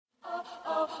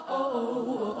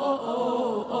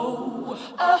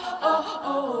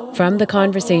From The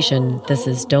Conversation, this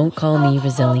is Don't Call Me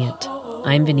Resilient.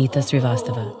 I'm Vinita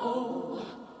Srivastava.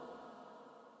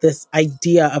 This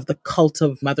idea of the cult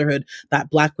of motherhood that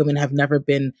Black women have never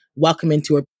been welcome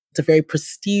into. It's a very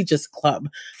prestigious club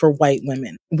for white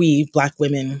women. We, Black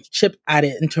women, chip at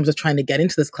it in terms of trying to get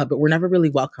into this club, but we're never really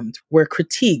welcomed. We're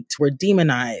critiqued, we're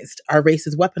demonized, our race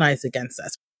is weaponized against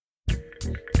us.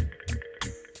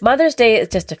 Mother's Day is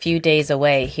just a few days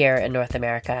away here in North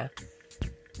America.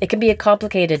 It can be a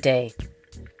complicated day.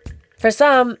 For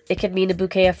some, it could mean a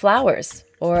bouquet of flowers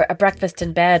or a breakfast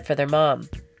in bed for their mom.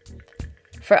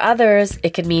 For others,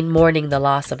 it could mean mourning the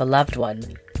loss of a loved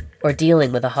one or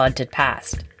dealing with a haunted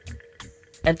past.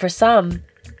 And for some,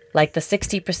 like the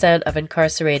 60% of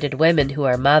incarcerated women who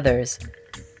are mothers,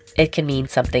 it can mean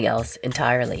something else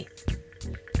entirely.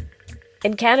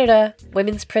 In Canada,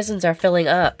 women's prisons are filling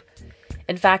up.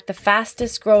 In fact, the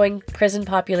fastest growing prison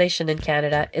population in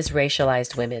Canada is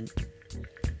racialized women.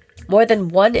 More than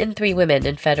 1 in 3 women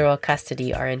in federal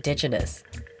custody are Indigenous.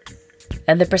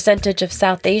 And the percentage of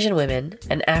South Asian women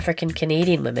and African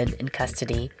Canadian women in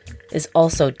custody is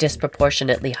also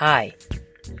disproportionately high.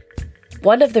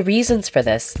 One of the reasons for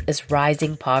this is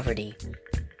rising poverty.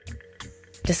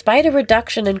 Despite a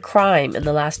reduction in crime in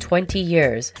the last 20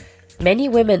 years, many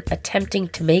women attempting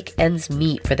to make ends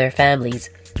meet for their families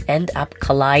end up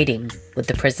colliding with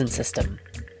the prison system.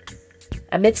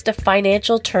 Amidst a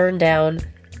financial turndown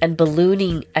and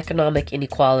ballooning economic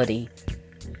inequality,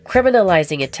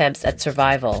 criminalizing attempts at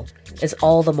survival is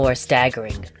all the more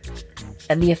staggering,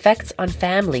 and the effects on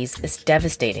families is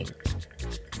devastating.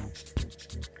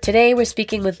 Today we're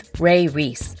speaking with Rai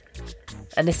Reece,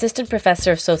 an assistant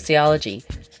professor of sociology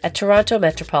at Toronto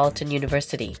Metropolitan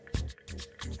University.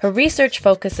 Her research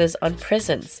focuses on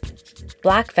prisons,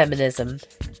 Black feminism,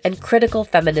 and critical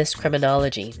feminist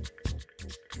criminology.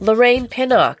 Lorraine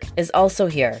Pinnock is also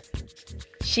here.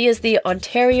 She is the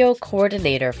Ontario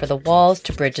coordinator for the Walls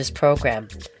to Bridges program,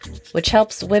 which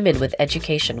helps women with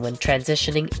education when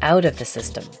transitioning out of the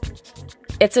system.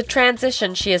 It's a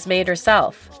transition she has made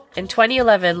herself. In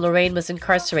 2011, Lorraine was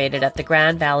incarcerated at the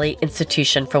Grand Valley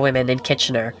Institution for Women in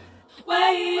Kitchener.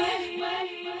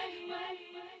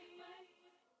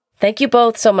 Thank you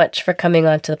both so much for coming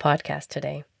on to the podcast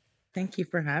today. Thank you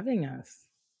for having us.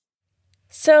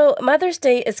 So, Mother's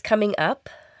Day is coming up.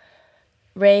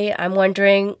 Rai, I'm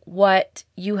wondering what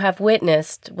you have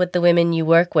witnessed with the women you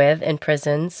work with in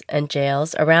prisons and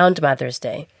jails around Mother's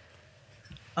Day.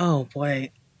 Oh,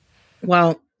 boy.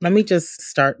 Well, let me just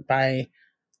start by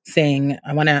saying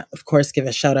I want to, of course, give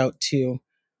a shout out to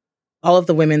all of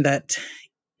the women that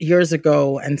years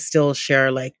ago and still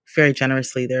share very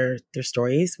generously their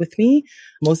stories with me.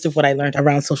 Most of what I learned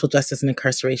around social justice and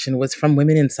incarceration was from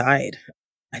women inside.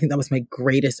 I think that was my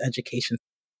greatest education.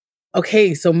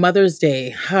 Okay, so Mother's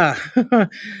Day. I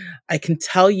can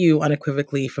tell you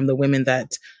unequivocally from the women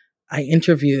that I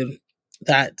interviewed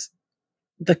that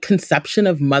the conception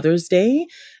of Mother's Day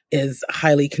is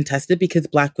highly contested because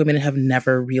Black women have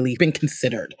never really been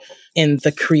considered in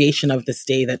the creation of this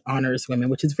day that honors women,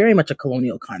 which is very much a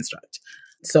colonial construct.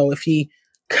 So if you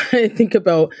think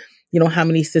about, how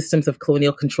many systems of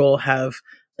colonial control have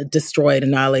destroyed,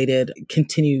 annihilated,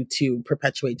 continue to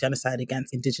perpetuate genocide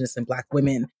against Indigenous and Black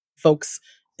women, folks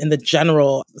in the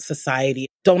general society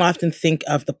don't often think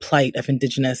of the plight of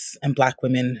Indigenous and Black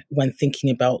women when thinking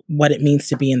about what it means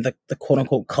to be in the quote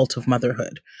unquote cult of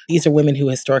motherhood. These are women who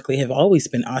historically have always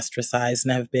been ostracized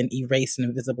and have been erased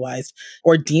and invisibilized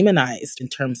or demonized in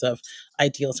terms of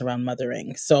ideals around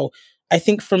mothering. So I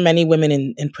think for many women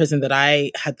in prison that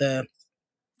I had the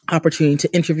opportunity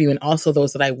to interview and also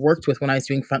those that I worked with when I was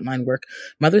doing frontline work,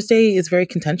 Mother's Day is very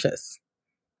contentious.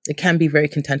 It can be very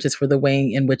contentious for the way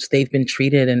in which they've been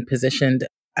treated and positioned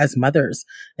as mothers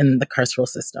in the carceral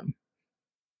system.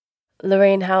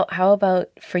 Lorraine, how about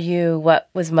for you? What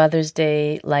was Mother's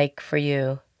Day like for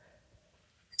you?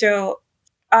 So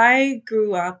I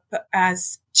grew up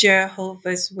as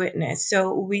Jehovah's Witness,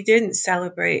 so we didn't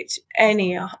celebrate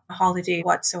any holiday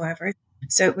whatsoever.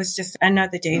 So it was just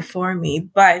another day for me.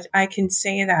 But I can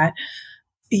say that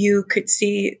you could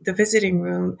see the visiting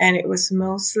room, and it was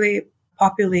mostly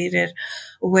populated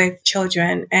with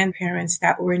children and parents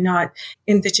that were not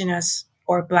Indigenous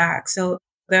or Black. So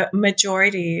the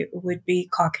majority would be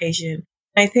Caucasian.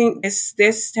 I think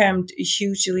this stemmed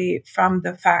hugely from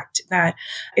the fact that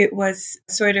it was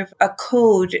sort of a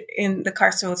code in the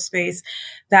carceral space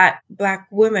that Black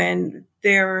women,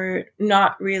 they're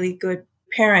not really good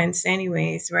parents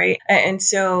anyways, right? And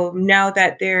so now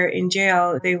that they're in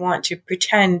jail, they want to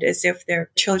pretend as if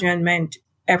their children meant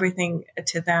everything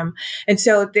to them. And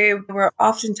so they were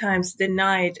oftentimes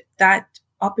denied that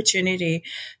opportunity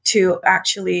to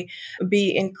actually be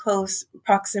in close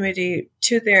proximity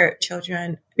to their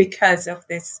children because of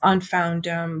this unfound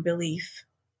belief.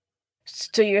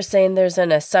 So you're saying there's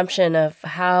an assumption of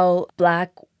how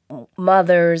Black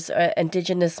mothers,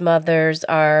 Indigenous mothers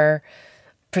are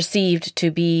perceived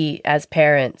to be as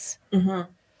parents. Mm-hmm.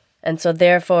 And so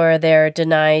therefore they're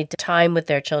denied time with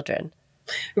their children.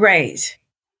 Right.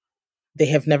 They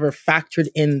have never factored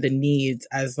in the needs,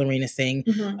 as Lorraine is saying,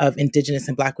 Mm-hmm. of Indigenous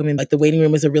and Black women. Like the waiting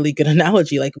room is a really good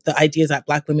analogy. Like the idea is that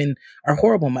Black women are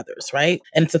horrible mothers, right?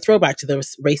 And it's a throwback to the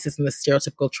racist and the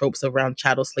stereotypical tropes around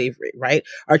chattel slavery, right?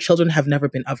 Our children have never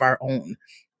been of our own.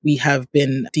 We have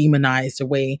been demonized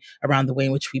around the way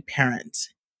in which we parent.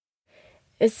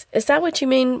 Is that what you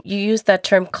mean? You use that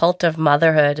term cult of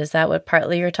motherhood. Is that what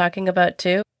partly you're talking about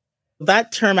too?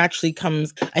 That term actually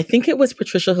comes, I think it was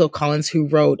Patricia Hill Collins who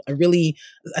wrote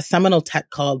a seminal text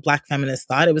called Black Feminist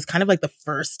Thought. It was kind of like the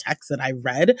first text that I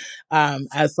read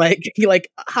as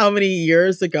like how many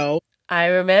years ago? I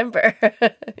remember.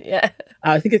 Yeah.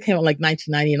 I think it came out like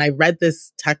 1990. And I read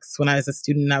this text when I was a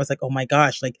student and I was like, oh my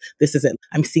gosh, like this is it.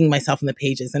 I'm seeing myself in the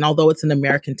pages. And although it's an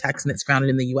American text and it's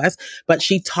grounded in the US, but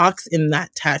she talks in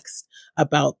that text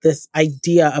about this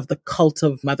idea of the cult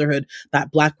of motherhood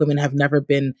that Black women have never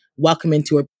been welcome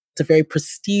into. It's a very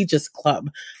prestigious club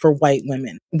for white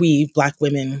women. We Black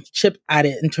women chip at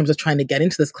it in terms of trying to get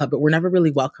into this club, but we're never really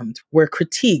welcomed. We're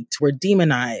critiqued, we're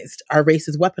demonized, our race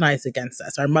is weaponized against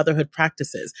us, our motherhood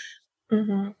practices.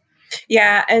 Mm-hmm.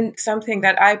 Yeah, and something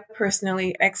that I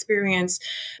personally experienced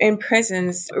in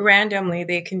prisons, randomly,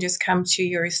 they can just come to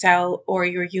your cell or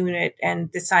your unit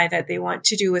and decide that they want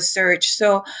to do a search.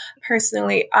 So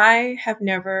personally, I have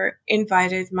never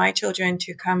invited my children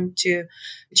to come to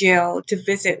jail to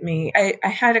visit me. I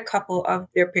had a couple of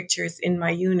their pictures in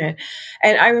my unit,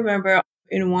 and I remember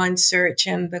in one search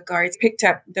and the guards picked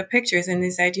up the pictures and they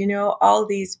said, all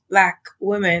these Black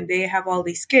women, they have all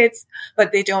these kids,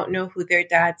 but they don't know who their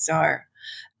dads are.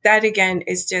 That again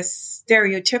is just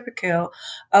stereotypical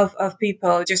of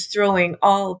people just throwing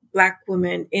all Black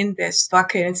women in this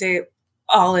bucket and say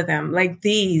all of them, like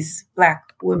these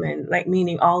Black women, like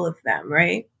meaning all of them,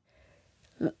 right?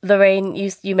 Lorraine,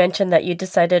 you mentioned that you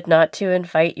decided not to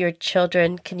invite your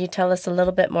children. Can you tell us a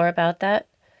little bit more about that?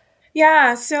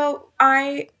 Yeah, so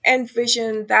I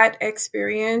envisioned that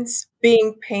experience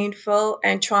being painful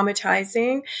and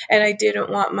traumatizing, and I didn't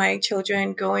want my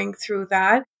children going through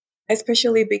that,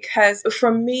 especially because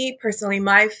for me personally,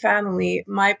 my family,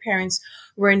 my parents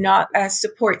were not a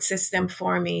support system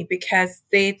for me because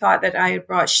they thought that I had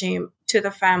brought shame to the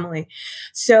family.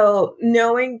 So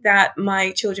knowing that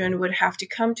my children would have to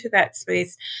come to that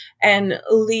space and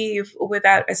leave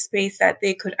without a space that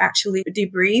they could actually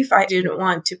debrief, I didn't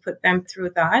want to put them through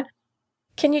that.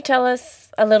 Can you tell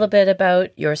us a little bit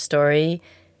about your story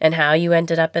and how you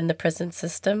ended up in the prison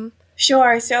system?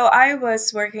 Sure. So I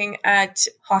was working at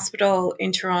hospital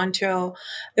in Toronto.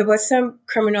 There was some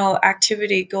criminal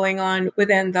activity going on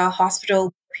within the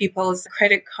hospital. People's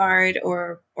credit card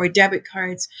or debit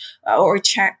cards or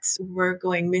checks were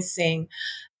going missing.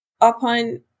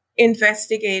 Upon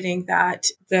investigating that,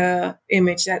 the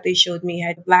image that they showed me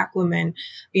had Black women,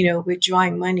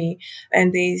 withdrawing money.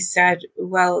 And they said,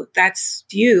 well, that's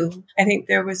you. I think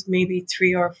there was maybe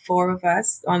 3 or 4 of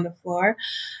us on the floor.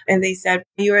 And they said,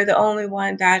 you are the only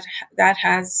one that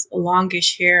has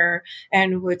longish hair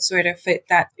and would sort of fit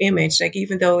that image. Like,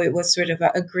 even though it was sort of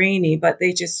a grainy, but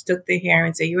they just took the hair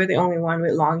and say, you are the only one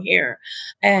with long hair.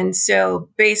 And so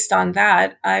based on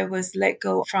that, I was let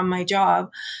go from my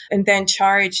job and then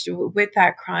charged with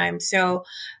that crime. So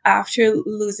after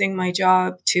losing my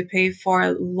job to pay for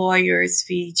a lawyer's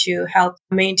fee to help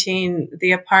maintain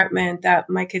the apartment that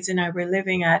my kids and I were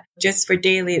living at just for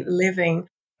daily living,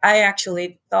 I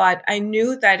actually thought, I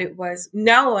know that it was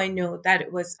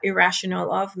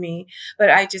irrational of me,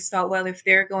 but I just thought, well, if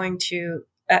they're going to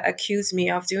accuse me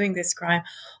of doing this crime,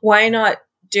 why not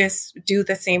just do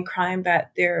the same crime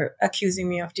that they're accusing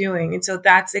me of doing? And so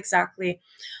that's exactly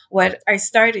what I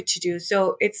started to do.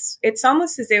 So it's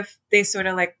almost as if they sort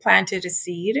of like planted a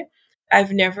seed.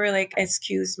 I've never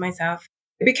excused myself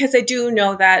because I do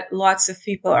know that lots of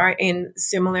people are in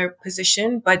similar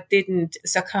position, but didn't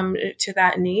succumb to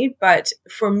that need. But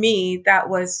for me, that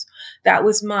was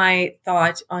my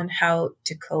thought on how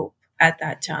to cope at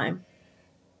that time.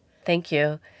 Thank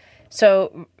you.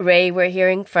 So, Ray, we're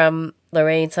hearing from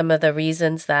Lorraine some of the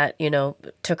reasons that,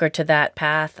 took her to that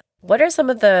path. What are some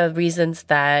of the reasons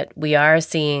that we are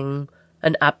seeing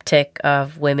an uptick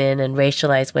of women and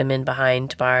racialized women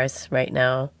behind bars right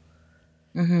now?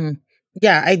 Mm-hmm.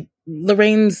 Yeah, I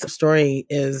Lorraine's story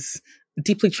is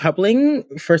deeply troubling,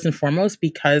 first and foremost,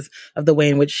 because of the way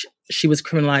in which she was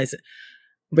criminalized,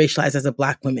 racialized as a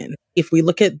Black woman. If we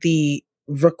look at the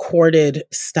recorded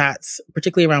stats,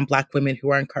 particularly around Black women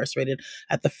who are incarcerated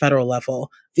at the federal level,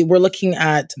 we're looking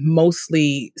at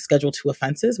mostly Schedule II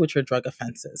offenses, which are drug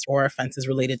offenses or offenses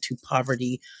related to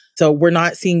poverty. So we're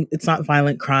not seeing, it's not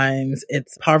violent crimes,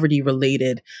 it's poverty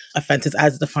related offenses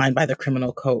as defined by the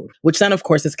criminal code, which then of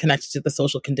course is connected to the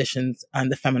social conditions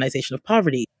and the feminization of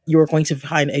poverty. You're going to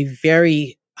find a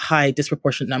very high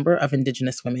disproportionate number of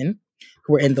Indigenous women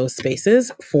who are in those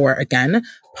spaces for, again,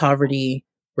 poverty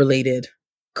related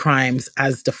crimes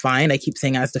as defined. I keep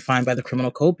saying as defined by the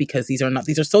criminal code because these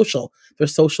are social. They're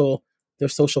social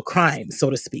crimes, so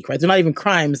to speak, right? They're not even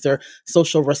crimes. They're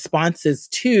social responses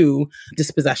to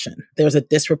dispossession. There's a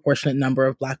disproportionate number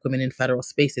of Black women in federal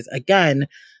spaces, again,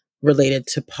 related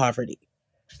to poverty.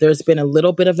 There's been a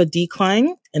little bit of a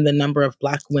decline in the number of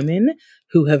Black women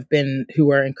who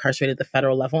are incarcerated at the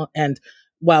federal level. And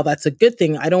while that's a good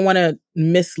thing, I don't want to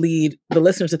mislead the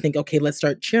listeners to think, okay, let's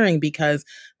start cheering, because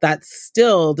that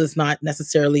still does not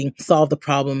necessarily solve the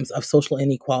problems of social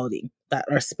inequality that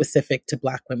are specific to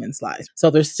Black women's lives.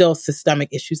 So there's still systemic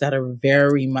issues that are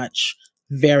very much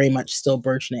still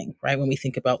burgeoning, right? When we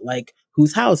think about like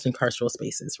who's housed in carceral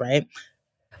spaces, right?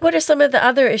 What are some of the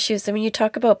other issues? I mean, you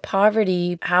talk about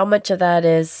poverty. How much of that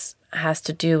has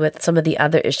to do with some of the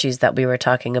other issues that we were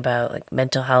talking about, like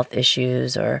mental health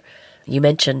issues, or you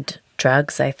mentioned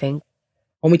drugs, I think?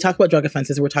 When we talk about drug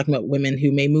offenses, we're talking about women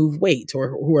who may move weight or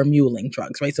who are muling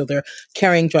drugs, right? So they're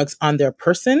carrying drugs on their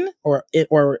person or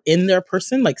in their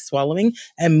person, like swallowing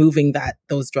and moving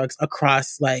those drugs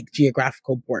across like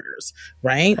geographical borders,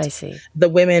 right? I see.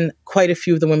 Quite a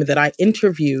few of the women that I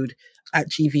interviewed at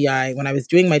GVI when I was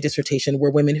doing my dissertation were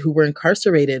women who were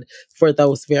incarcerated for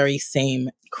those very same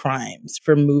crimes,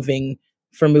 for moving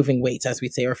weights, as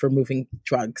we'd say, or for moving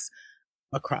drugs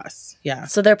across. Yeah.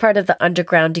 So they're part of the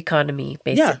underground economy,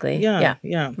 basically. Yeah.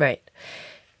 Right.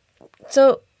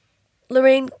 So,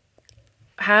 Lorraine,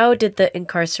 how did the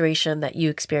incarceration that you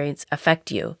experienced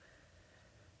affect you?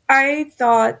 I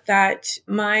thought that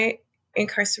my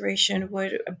incarceration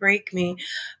would break me,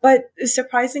 but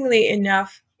surprisingly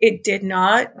enough, it did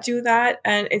not do that.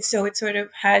 And so it sort of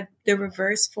had the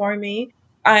reverse for me.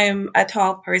 I'm a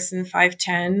tall person,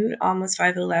 5'10", almost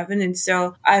 5'11". And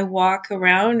so I walk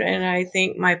around and I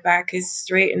think my back is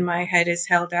straight and my head is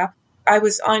held up. I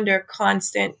was under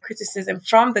constant criticism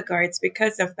from the guards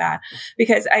because of that,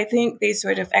 because I think they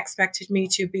sort of expected me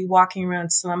to be walking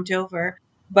around slumped over,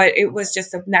 but it was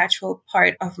just a natural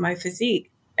part of my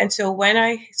physique. And so when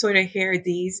I sort of hear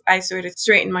these, I sort of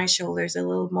straighten my shoulders a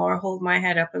little more, hold my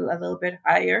head up a little bit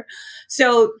higher.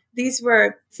 So these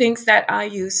were things that I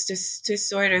used to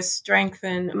sort of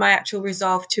strengthen my actual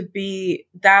resolve to be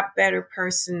that better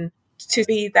person, to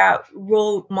be that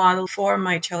role model for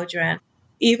my children.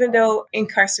 Even though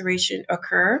incarceration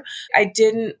occurred, I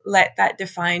didn't let that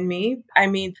define me. I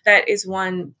mean, that is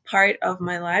one part of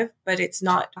my life, but it's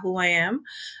not who I am.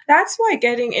 That's why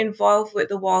getting involved with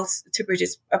the Walls to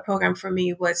Bridges program for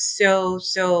me was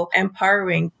so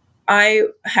empowering. I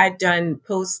had done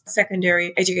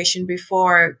post-secondary education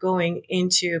before going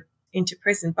into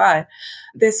prison, but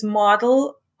this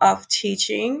model of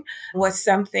teaching was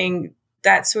something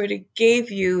that sort of gave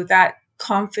you that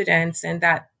confidence and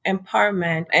that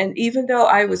empowerment. And even though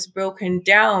I was broken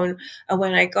down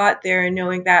when I got there,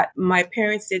 knowing that my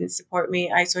parents didn't support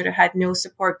me, I sort of had no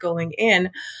support going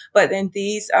in. But then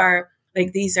these are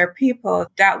people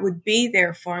that would be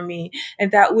there for me and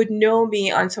that would know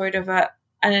me on sort of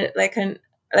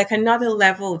another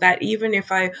level that even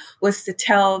if I was to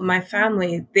tell my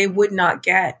family, they would not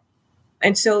get.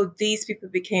 And so these people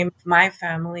became my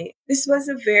family. This was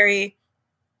a very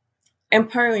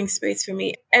empowering space for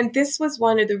me. And this was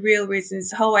one of the real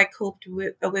reasons how I coped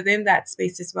within that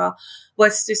space as well,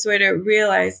 was to sort of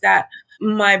realize that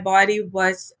my body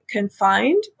was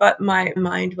confined, but my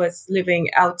mind was living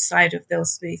outside of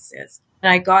those spaces. And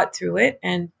I got through it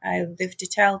and I lived to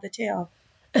tell the tale.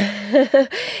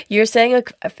 You're saying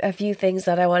a few things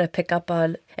that I want to pick up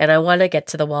on, and I want to get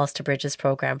to the Walls to Bridges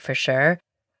program for sure.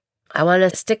 I want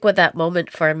to stick with that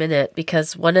moment for a minute,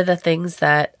 because one of the things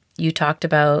that you talked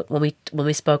about when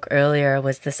we spoke earlier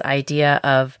was this idea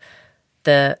of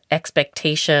the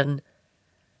expectation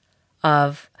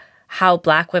of how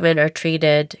Black women are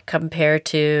treated compared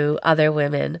to other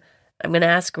women. I'm going to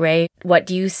ask Rai, what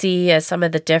do you see as some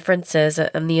of the differences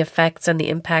and the effects and the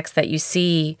impacts that you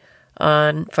see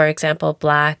on, for example,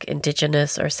 Black,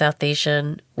 Indigenous, or South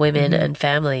Asian women and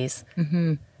families?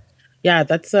 Yeah,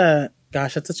 that's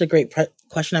such a great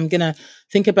question, I'm going to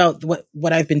think about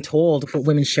what I've been told, what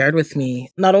women shared with me,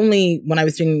 not only when I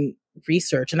was doing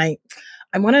research, and I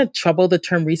want to trouble the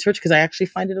term research because I actually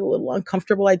find it a little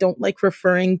uncomfortable. I don't like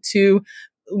referring to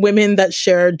women that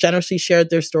generously shared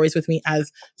their stories with me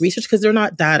as research because they're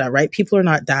not data, right? People are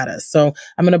not data. So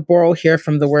I'm going to borrow here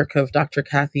from the work of Dr.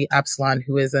 Kathy Absalon,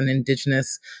 who is an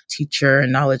Indigenous teacher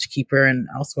and knowledge keeper and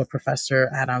also a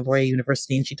professor at Laurier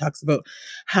University. And she talks about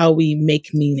how we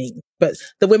make meaning. But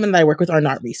the women that I work with are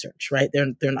not research, right?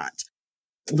 They're not.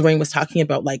 Lorraine was talking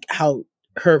about like how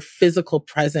her physical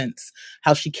presence,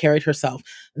 how she carried herself,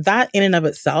 that in and of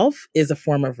itself is a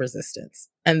form of resistance.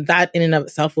 And that in and of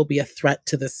itself will be a threat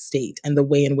to the state and the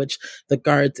way in which the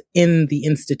guards in the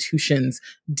institutions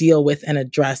deal with and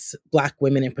address Black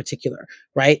women in particular,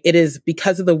 right? It is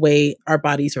because of the way our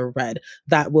bodies are read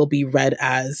that will be read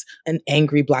as an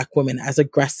angry Black woman, as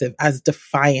aggressive, as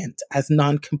defiant, as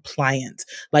non-compliant.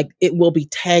 Like it will be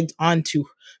tagged onto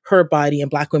her body and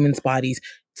Black women's bodies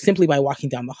simply by walking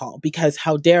down the hall, because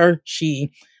how dare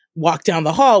she walk down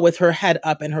the hall with her head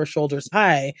up and her shoulders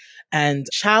high and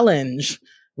challenge,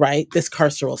 right, this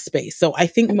carceral space. So I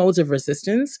think modes of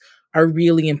resistance are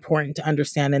really important to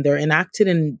understand, and they're enacted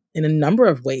in a number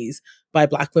of ways by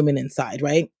Black women inside,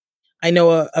 right? I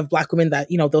know of Black women that,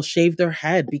 they'll shave their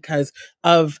head because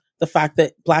of the fact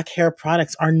that Black hair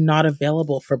products are not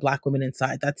available for Black women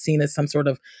inside. That's seen as some sort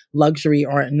of luxury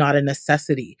or not a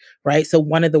necessity, right? So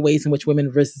one of the ways in which women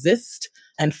resist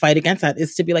and fight against that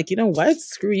is to be like, you know what,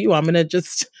 screw you. I'm going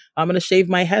to shave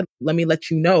my head. Let me let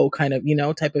you know, kind of,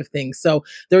 type of thing. So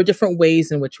there are different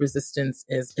ways in which resistance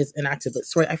is enacted. But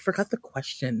sorry, I forgot the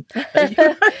question.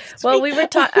 Well, we were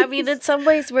talking, I mean, in some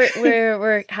ways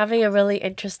we're having a really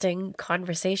interesting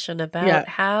conversation about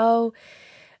how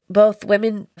both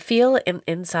women feel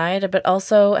inside, but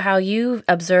also how you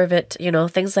observe it,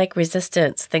 things like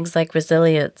resistance, things like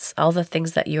resilience, all the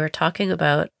things that you were talking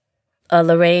about.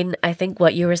 Lorraine, I think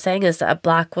what you were saying is that a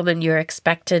Black woman, you're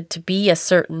expected to be a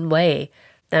certain way.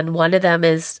 And one of them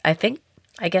is, I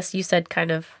guess you said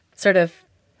sort of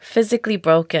physically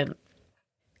broken.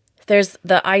 There's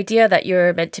the idea that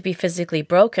you're meant to be physically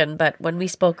broken, but when we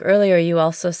spoke earlier, you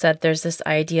also said there's this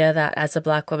idea that as a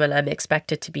Black woman, I'm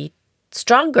expected to be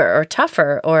stronger or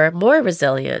tougher or more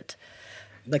resilient.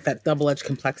 Like that double-edged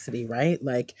complexity, right?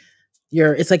 Like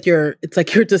it's like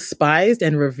you're despised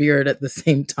and revered at the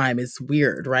same time. It's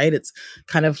weird, right? It's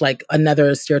kind of like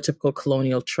another stereotypical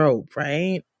colonial trope,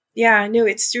 right? Yeah, no,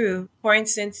 it's true. For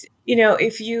instance,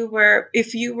 if you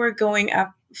were going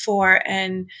up for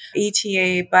an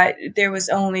ETA, but there was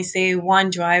only, say, one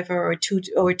driver or two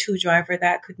driver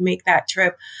that could make that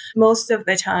trip, most of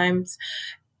the times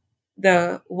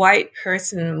the white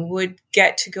person would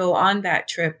get to go on that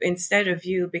trip instead of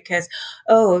you because,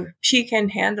 she can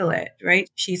handle it, right?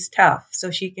 She's tough,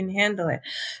 so she can handle it.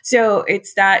 So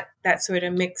it's that sort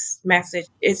of mixed message.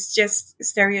 It's just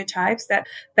stereotypes that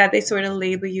they sort of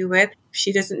label you with.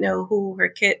 She doesn't know who her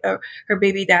kid or her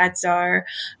baby dads are.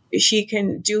 She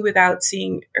can do without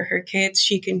seeing her kids.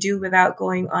 She can do without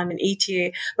going on an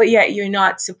ETA, but yet you're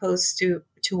not supposed to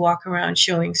walk around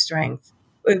showing strength.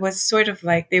 It was sort of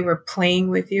like they were playing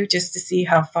with you just to see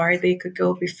how far they could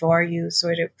go before you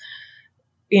sort of,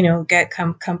 get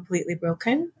completely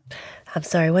broken. I'm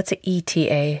sorry, what's an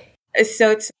ETA? So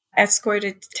it's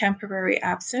escorted temporary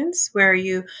absence, where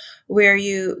you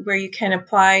can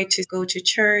apply to go to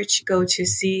church, go to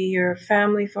see your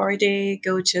family for a day,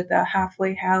 go to the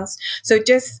halfway house. So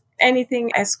just anything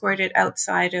escorted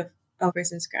outside of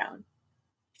prison's ground.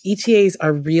 ETAs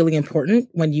are really important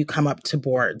when you come up to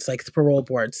boards, like the parole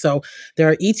boards. So there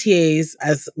are ETAs,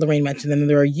 as Lorraine mentioned, and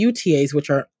there are UTAs, which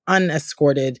are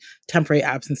unescorted temporary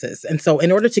absences. And so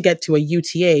in order to get to a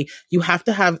UTA, you have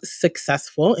to have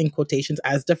successful, in quotations,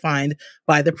 as defined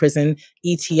by the prison,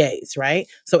 ETAs, right?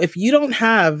 So if you don't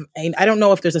have, and I don't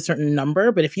know if there's a certain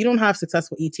number, but if you don't have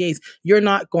successful ETAs, you're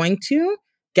not going to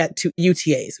get to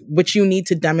UTAs, which you need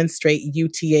to demonstrate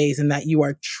UTAs and that you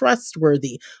are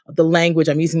trustworthy. The language,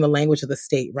 I'm using the language of the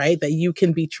state, right? That you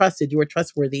can be trusted, you are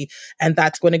trustworthy. And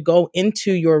that's going to go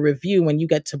into your review when you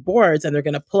get to boards, and they're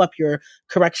going to pull up your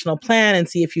correctional plan and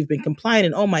see if you've been compliant.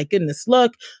 And oh my goodness,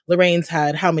 look, Lorraine's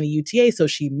had how many UTAs? So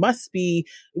she must be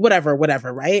whatever,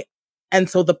 right? And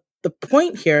so the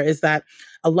point here is that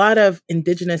a lot of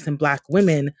Indigenous and Black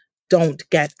women don't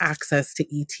get access to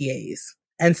ETAs.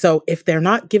 And so if they're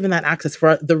not given that access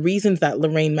for the reasons that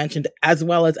Lorraine mentioned, as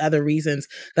well as other reasons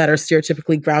that are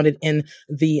stereotypically grounded in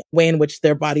the way in which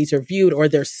their bodies are viewed or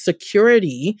their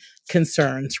security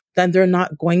concerns, then they're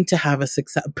not going to have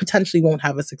potentially won't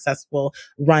have a successful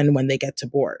run when they get to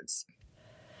boards.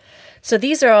 So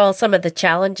these are all some of the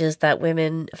challenges that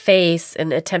women face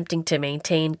in attempting to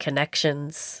maintain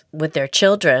connections with their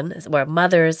children, where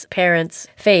mothers, parents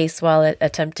face while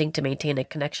attempting to maintain a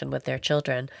connection with their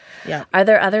children. Yeah. Are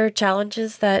there other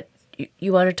challenges that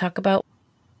you want to talk about?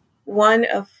 One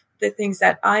of the things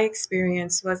that I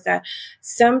experienced was that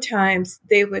sometimes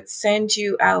they would send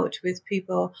you out with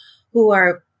people who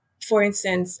are, for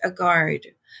instance, a guard.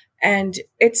 And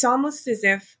it's almost as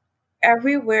if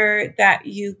everywhere that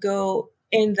you go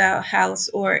in the house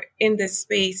or in the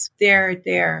space, they're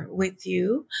there with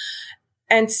you.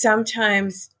 And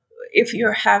sometimes if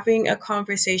you're having a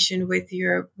conversation with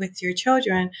your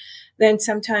children, then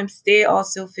sometimes they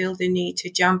also feel the need to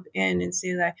jump in and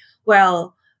say like,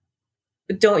 well,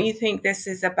 don't you think this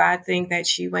is a bad thing that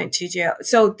she went to jail?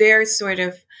 So they're sort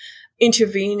of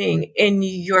intervening in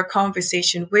your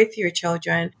conversation with your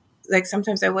children. Like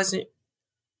sometimes I wasn't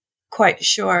quite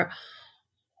sure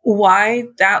why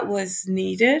that was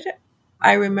needed.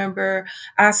 I remember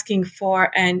asking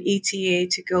for an ETA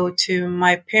to go to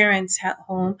my parents'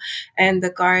 home, and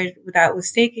the guard that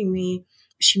was taking me,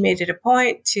 she made it a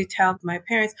point to tell my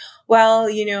parents, well,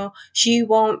 she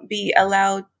won't be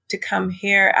allowed to come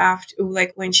here after,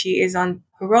 like when she is on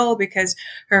parole, because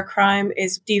her crime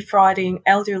is defrauding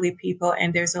elderly people.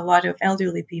 And there's a lot of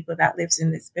elderly people that lives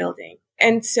in this building.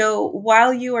 And so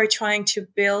while you are trying to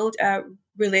build a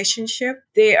relationship,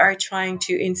 they are trying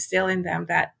to instill in them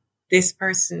that this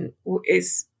person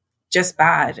is just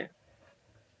bad.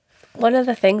 One of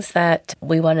the things that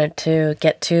we wanted to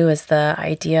get to is the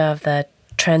idea of the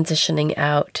transitioning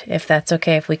out, if that's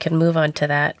okay, if we can move on to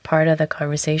that part of the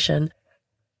conversation.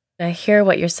 I hear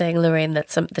what you're saying, Lorraine, that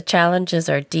the challenges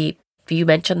are deep. You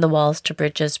mentioned the Walls to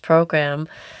Bridges program.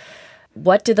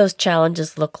 What do those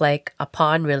challenges look like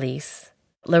upon release?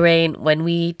 Lorraine, when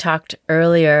we talked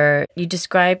earlier, you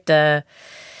described the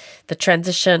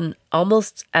transition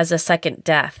almost as a second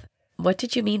death. What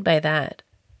did you mean by that?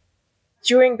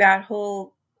 During that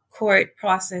whole court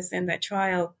process and that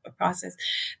trial process,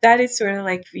 that is sort of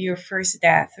like your first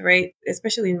death, right?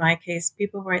 Especially in my case,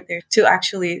 people weren't there to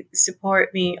actually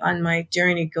support me on my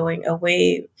journey going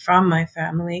away from my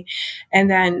family. And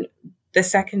then the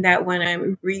second that when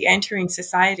I'm re-entering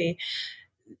society,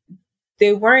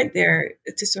 they weren't there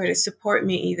to sort of support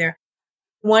me either.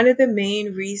 One of the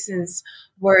main reasons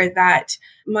were that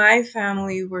my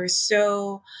family were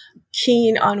so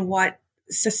keen on what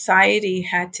society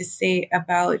had to say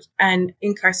about an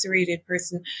incarcerated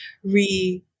person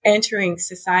re-entering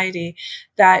society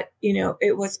that,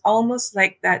 it was almost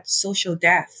like that social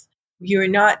death. You're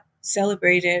not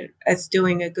celebrated as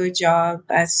doing a good job,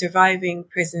 as surviving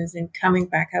prisons and coming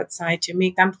back outside to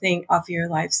make something of your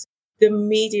lives. The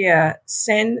media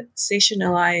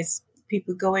sensationalize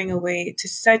people going away to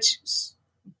such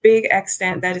big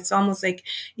extent that it's almost like,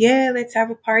 yeah, let's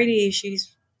have a party.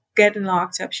 She's getting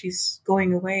locked up. She's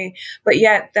going away. But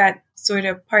yet that sort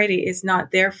of party is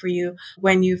not there for you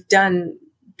when you've done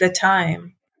the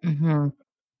time. Mm-hmm.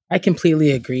 I completely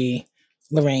agree,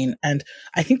 Lorraine. And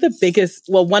I think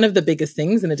one of the biggest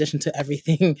things, in addition to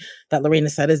everything that Lorraine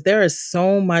has said, is there is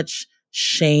so much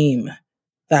shame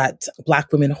that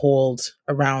Black women hold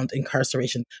around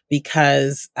incarceration.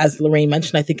 Because as Lorraine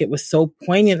mentioned, I think it was so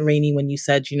poignant, Rainey, when you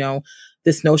said,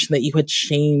 this notion that you had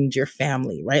shamed your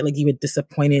family, right? Like you had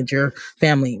disappointed your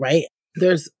family, right?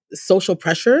 There's social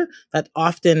pressure that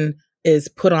often is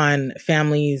put on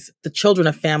families, the children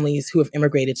of families who have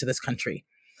immigrated to this country.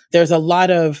 There's a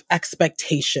lot of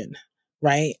expectation,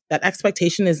 right? That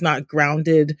expectation is not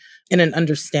grounded in an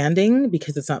understanding,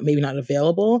 because it's maybe not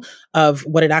available, of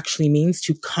what it actually means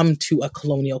to come to a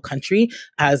colonial country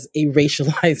as a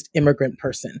racialized immigrant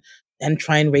person and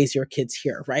try and raise your kids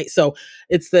here, right? So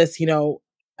it's this,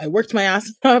 I worked my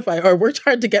ass off, or worked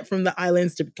hard to get from the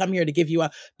islands to come here to give you a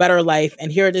better life.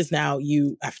 And here it is now,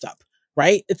 you effed up,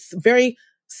 right? It's very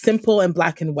simple and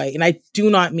black and white. And I do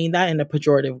not mean that in a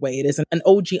pejorative way. It is an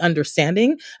OG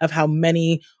understanding of how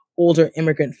many older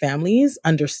immigrant families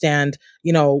understand,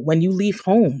 when you leave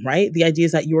home, right? The idea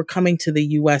is that you are coming to the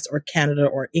US or Canada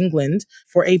or England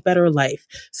for a better life.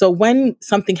 So when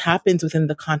something happens within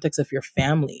the context of your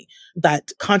family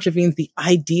that contravenes the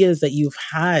ideas that you've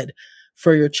had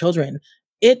for your children,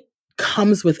 it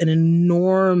comes with an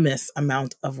enormous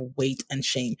amount of weight and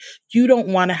shame. You don't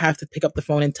want to have to pick up the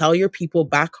phone and tell your people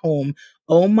back home,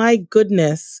 oh my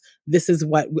goodness, this is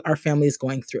what our family is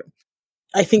going through.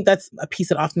 I think that's a piece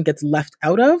that often gets left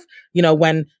out of,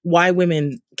 why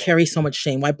women carry so much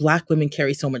shame, why Black women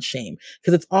carry so much shame,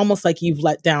 because it's almost like you've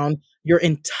let down your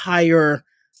entire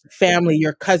family,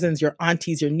 your cousins, your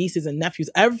aunties, your nieces and nephews,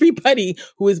 everybody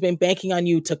who has been banking on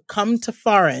you to come to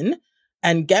foreign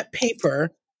and get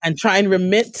paper and try and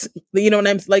remit, and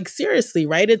I'm like, seriously,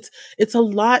 right? It's a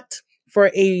lot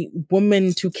for a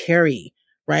woman to carry,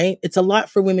 right? It's a lot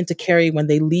for women to carry when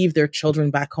they leave their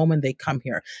children back home and they come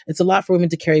here. It's a lot for women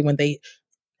to carry when they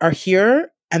are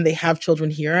here and they have children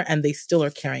here and they still are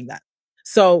carrying that.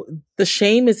 So the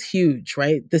shame is huge,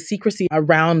 right? The secrecy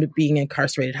around being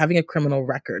incarcerated, having a criminal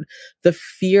record, the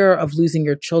fear of losing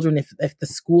your children if the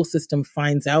school system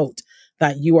finds out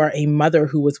that you are a mother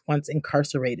who was once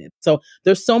incarcerated. So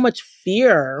there's so much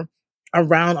fear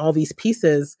around all these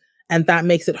pieces. And that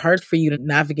makes it hard for you to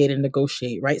navigate and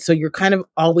negotiate, right? So you're kind of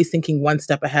always thinking one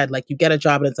step ahead. Like you get a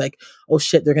job and it's like, oh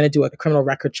shit, they're going to do a criminal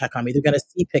record check on me. They're going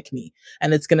to CPIC me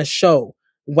and it's going to show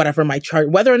whatever my charge,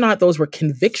 whether or not those were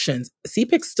convictions,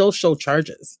 CPICs still show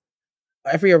charges.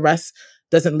 Every arrest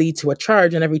doesn't lead to a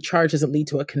charge and every charge doesn't lead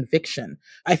to a conviction.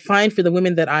 I find for the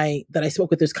women that I spoke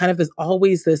with, there's kind of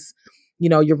always this,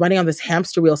 you're running on this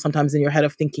hamster wheel sometimes in your head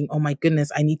of thinking, oh my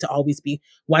goodness, I need to always be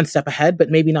one step ahead,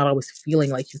 but maybe not always feeling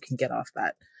like you can get off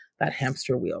that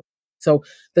hamster wheel. So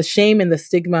the shame and the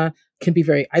stigma can be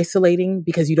very isolating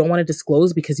because you don't want to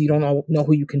disclose because you don't know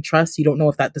who you can trust. You don't know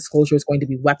if that disclosure is going to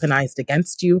be weaponized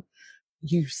against you.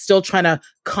 You're still trying to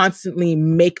constantly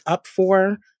make up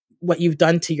for what you've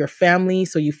done to your family.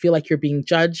 So you feel like you're being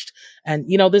judged. And,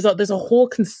 there's a whole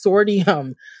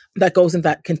consortium that goes in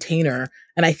that container.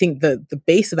 And I think the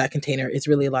base of that container is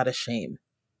really a lot of shame.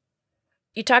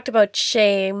 You talked about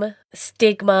shame,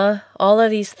 stigma, all of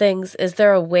these things. Is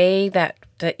there a way that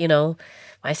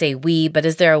I say we, but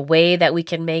is there a way that we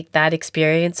can make that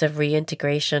experience of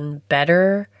reintegration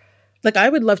better? Like, I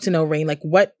would love to know, Rain, like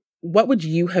what would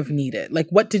you have needed? Like,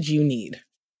 what did you need?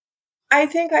 I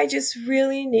think I just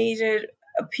really needed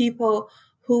people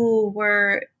who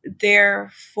were there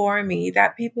for me,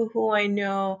 that people who I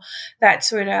know that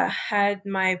sort of had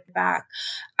my back.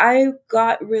 I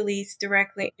got released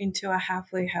directly into a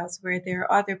halfway house where there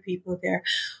are other people there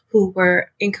who were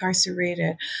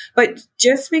incarcerated. But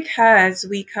just because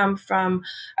we come from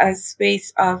a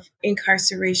space of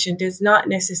incarceration does not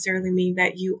necessarily mean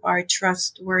that you are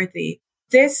trustworthy.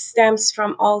 This stems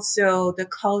from also the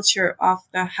culture of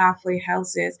the halfway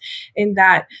houses in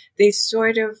that they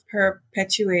sort of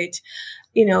perpetuate,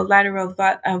 lateral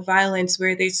violence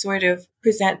where they sort of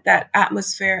present that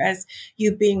atmosphere as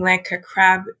you being like a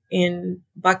crab in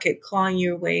bucket clawing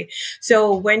your way.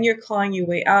 So when you're clawing your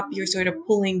way up, you're sort of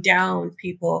pulling down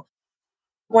people.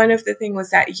 One of the things was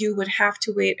that you would have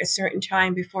to wait a certain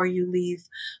time before you leave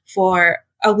for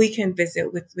a weekend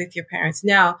visit with your parents.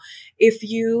 Now, if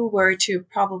you were to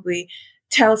probably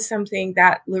tell something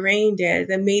that Lorraine did,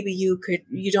 then maybe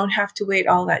you don't have to wait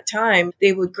all that time.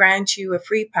 They would grant you a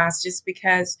free pass just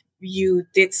because you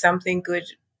did something good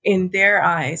in their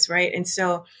eyes, right? And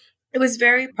so it was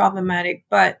very problematic,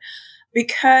 but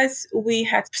because we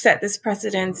had set this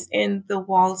precedence in the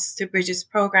Walls to Bridges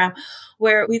program,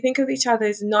 where we think of each other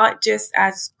as not just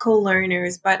as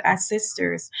co-learners, but as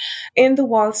sisters. In the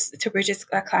Walls to Bridges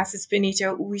classes,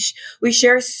 Vinita, we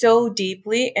share so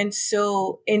deeply and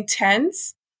so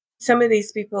intense. Some of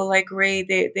these people, like Ray,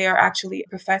 they are actually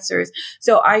professors.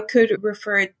 So I could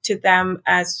refer to them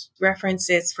as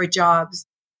references for jobs.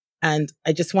 And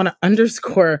I just want to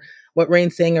underscore what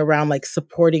Rain's saying around like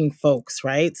supporting folks,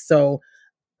 right? So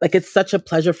like, it's such a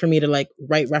pleasure for me to like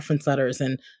write reference letters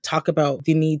and talk about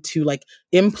the need to like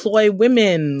employ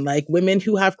women, like women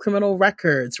who have criminal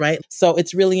records, right? So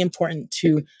it's really important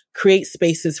to create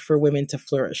spaces for women to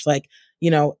flourish. Like,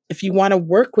 if you want to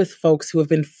work with folks who have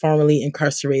been formerly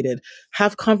incarcerated,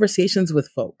 have conversations with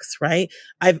folks, right?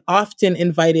 I've often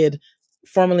invited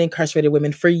formerly incarcerated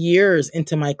women for years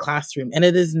into my classroom. And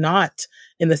it is not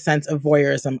in the sense of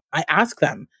voyeurism. I ask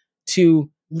them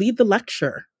to lead the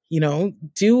lecture,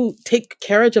 do take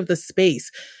carriage of the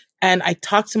space. And I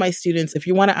talk to my students, if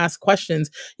you want to ask questions,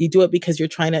 you do it because you're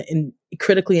trying to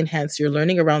critically enhance your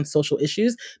learning around social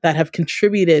issues that have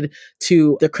contributed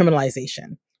to their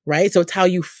criminalization, right? So it's how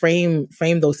you frame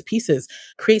those pieces,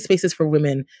 create spaces for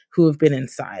women who have been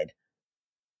inside.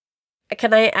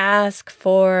 Can I ask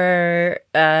for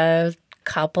a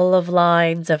couple of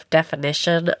lines of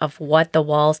definition of what the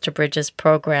Walls to Bridges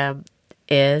program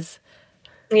is?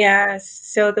 Yes.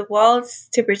 So the Walls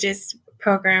to Bridges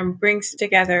program brings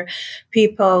together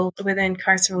people within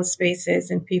carceral spaces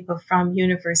and people from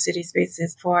university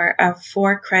spaces for a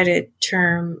 4-credit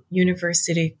term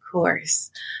university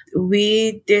course.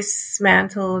 We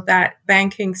dismantle that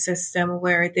banking system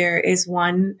where there is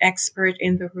one expert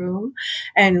in the room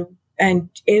and And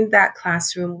in that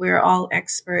classroom, we're all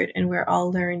expert and we're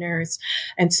all learners.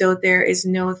 And so there is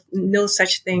no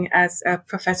such thing as a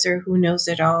professor who knows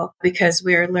it all, because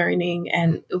we're learning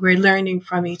and we're learning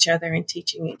from each other and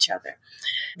teaching each other.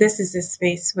 This is a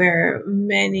space where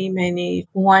many, many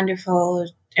wonderful,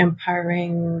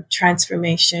 empowering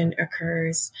transformation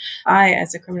occurs. I,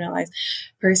 as a criminalized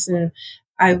person,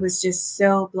 I was just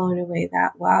so blown away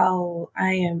that, wow,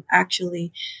 I am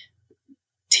actually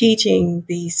teaching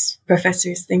these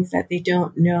professors things that they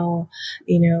don't know,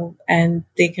 and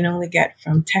they can only get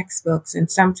from textbooks.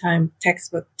 And sometimes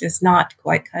textbook does not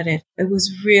quite cut it. It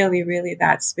was really, really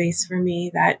that space for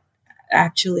me that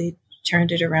actually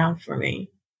turned it around for me.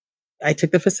 I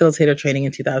took the facilitator training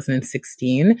in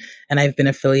 2016, and I've been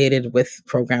affiliated with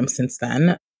programs since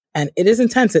then. And it is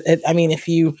intense. I mean, if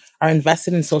you are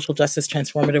invested in social justice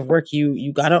transformative work,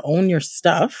 you got to own your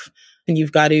stuff, and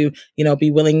you've got to, be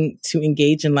willing to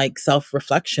engage in like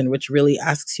self-reflection, which really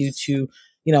asks you to,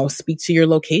 speak to your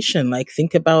location, like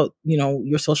think about,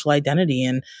 your social identity,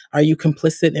 and are you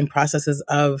complicit in processes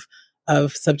of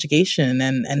subjugation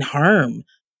and harm?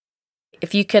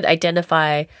 If you could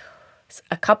identify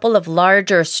a couple of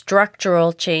larger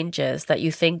structural changes that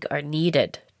you think are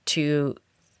needed to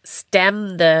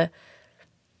stem the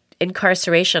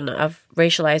incarceration of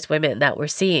racialized women that we're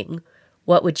seeing,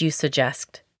 what would you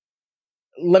suggest?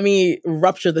 Let me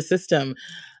rupture the system.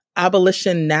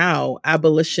 Abolition now,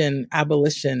 abolition,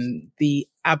 the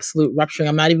absolute rupturing.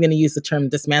 I'm not even going to use the term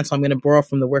dismantle. I'm going to borrow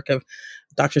from the work of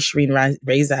Dr. Rai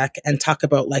Reece and talk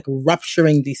about like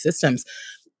rupturing these systems.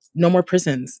 No more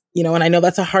prisons, and I know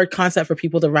that's a hard concept for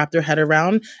people to wrap their head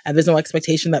around. And there's no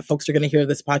expectation that folks are going to hear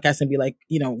this podcast and be like,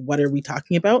 what are we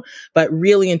talking about? But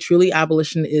really and truly,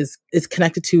 abolition is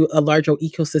connected to a larger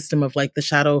ecosystem of like the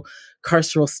shadow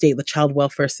carceral state, the child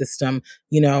welfare system,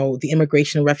 the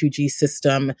immigration and refugee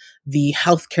system, the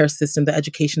healthcare system, the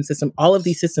education system, all of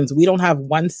these systems. We don't have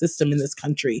one system in this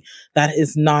country that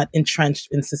is not entrenched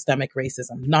in systemic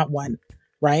racism, not one,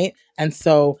 right? And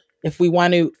so if we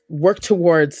want to work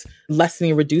towards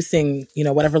lessening, reducing,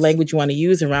 whatever language you want to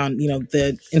use around,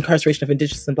 the incarceration of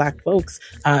Indigenous and Black folks,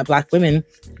 Black women,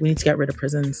 we need to get rid of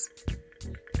prisons.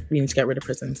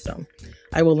 So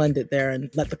I will end it there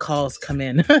and let the calls come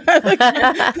in.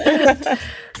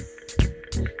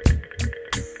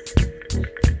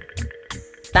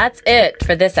 That's it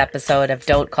for this episode of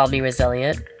Don't Call Me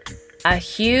Resilient. A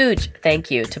huge thank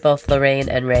you to both Lorraine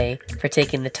and Rai for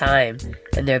taking the time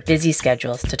in their busy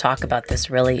schedules to talk about this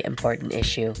really important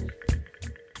issue.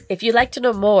 If you'd like to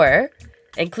know more,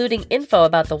 including info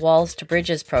about the Walls to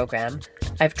Bridges program,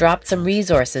 I've dropped some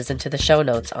resources into the show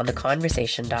notes on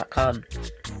theconversation.com.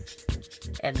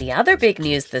 And the other big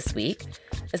news this week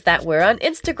is that we're on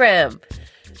Instagram.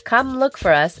 Come look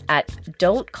for us at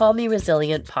Don't Call Me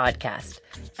Resilient Podcast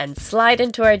and slide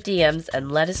into our DMs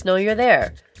and let us know you're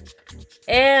there.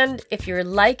 And if you're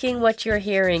liking what you're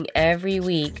hearing every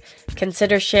week,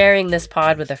 consider sharing this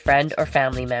pod with a friend or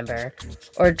family member,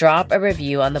 or drop a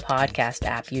review on the podcast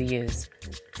app you use.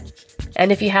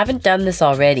 And if you haven't done this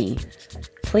already,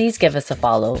 please give us a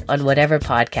follow on whatever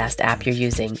podcast app you're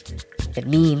using. It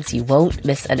means you won't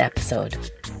miss an episode.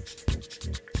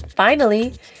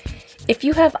 Finally, if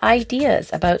you have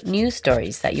ideas about news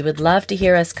stories that you would love to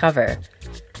hear us cover,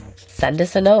 send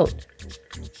us a note.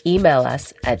 Email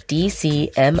us at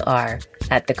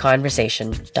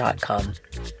dcmr@theconversation.com.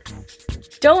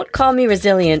 Don't Call Me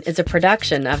Resilient is a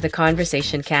production of The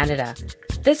Conversation Canada.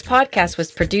 This podcast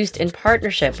was produced in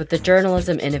partnership with the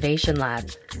Journalism Innovation Lab.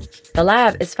 The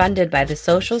lab is funded by the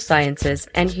Social Sciences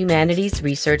and Humanities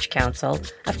Research Council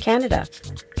of Canada.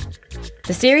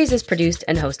 The series is produced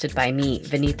and hosted by me,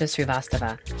 Vinita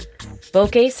Srivastava.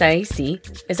 Bouquet Saisi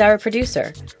is our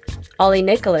producer. Ollie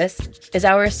Nicholas is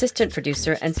our assistant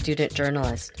producer and student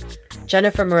journalist.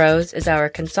 Jennifer Morose is our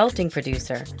consulting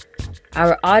producer.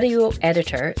 Our audio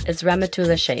editor is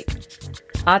Ramatullah Sheikh.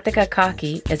 Atika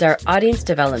Kaki is our audience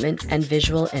development and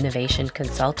visual innovation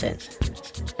consultant.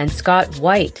 And Scott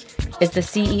White is the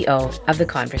CEO of The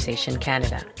Conversation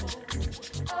Canada.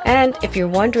 And if you're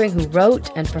wondering who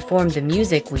wrote and performed the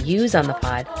music we use on the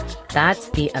pod, that's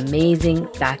the amazing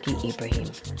Zaki Ibrahim.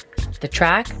 The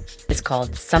track is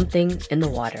called Something in the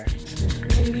Water.